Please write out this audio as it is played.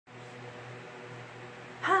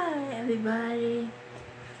everybody.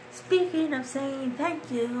 Speaking of saying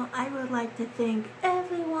thank you, I would like to thank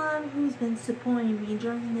everyone who's been supporting me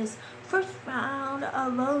during this first round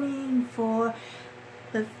of voting for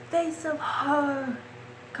the Face of Her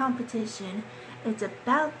competition. It's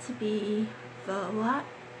about to be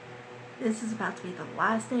this is about to be the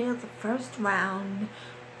last day of the first round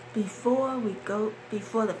before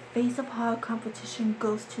the Face of Her competition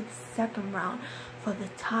goes to the second round for the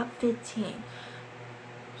top 15.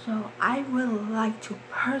 So I would like to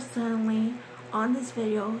personally, on this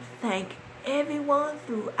video, thank everyone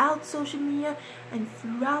throughout social media and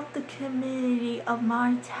throughout the community of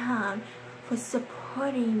my town for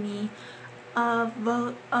supporting me of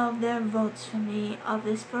their votes for me of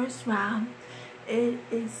this first round. It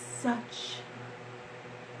is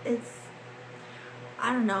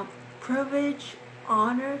privilege,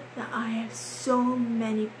 honor that I have so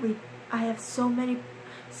many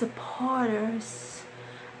supporters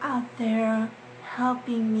out there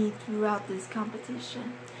helping me throughout this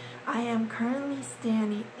competition. I am currently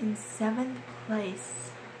standing in 7th place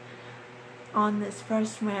on this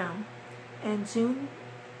first round, and soon,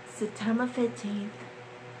 September 15th,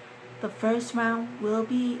 the first round will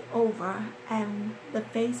be over and the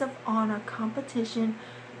Face of Honor competition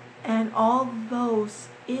and all those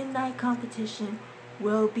in that competition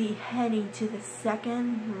will be heading to the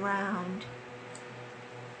second round.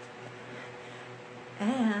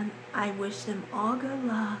 And I wish them all good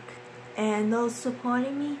luck. And those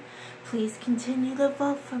supporting me, please continue to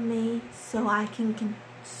vote for me so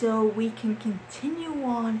we can continue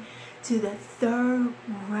on to the third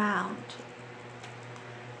round.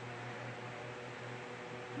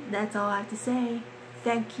 That's all I have to say.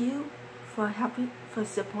 Thank you for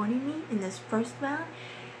supporting me in this first round,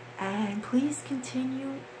 and please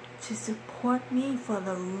continue to support me for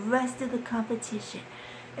the rest of the competition.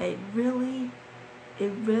 I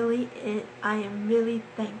am really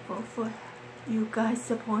thankful for you guys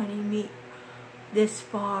supporting me this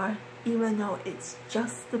far, even though it's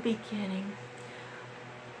just the beginning.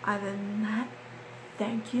 Other than that,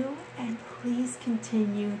 thank you, and please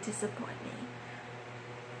continue to support me.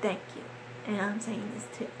 Thank you. And I'm saying this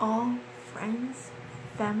to all friends,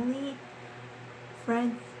 family,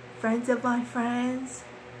 friends of my friends,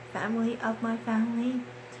 family of my family,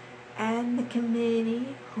 and the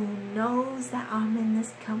community who knows that I'm in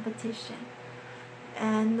this competition,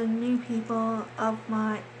 and the new people of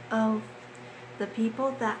the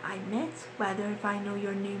people that I met, whether if I know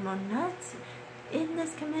your name or not, in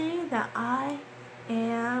this community that I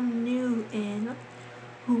am new in,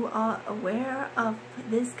 who are aware of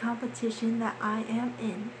this competition that I am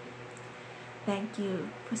in. Thank you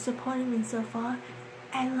for supporting me so far,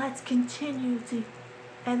 and let's continue to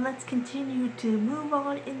move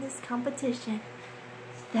on in this competition.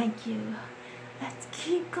 Thank you. Let's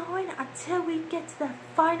keep going until we get to the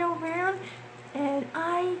final round and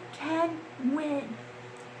I can win.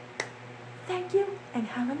 Thank you, and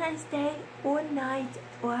have a nice day or night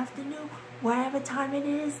or afternoon, whatever time it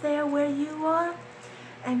is there where you are.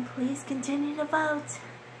 And please continue to vote.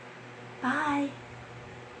 Bye.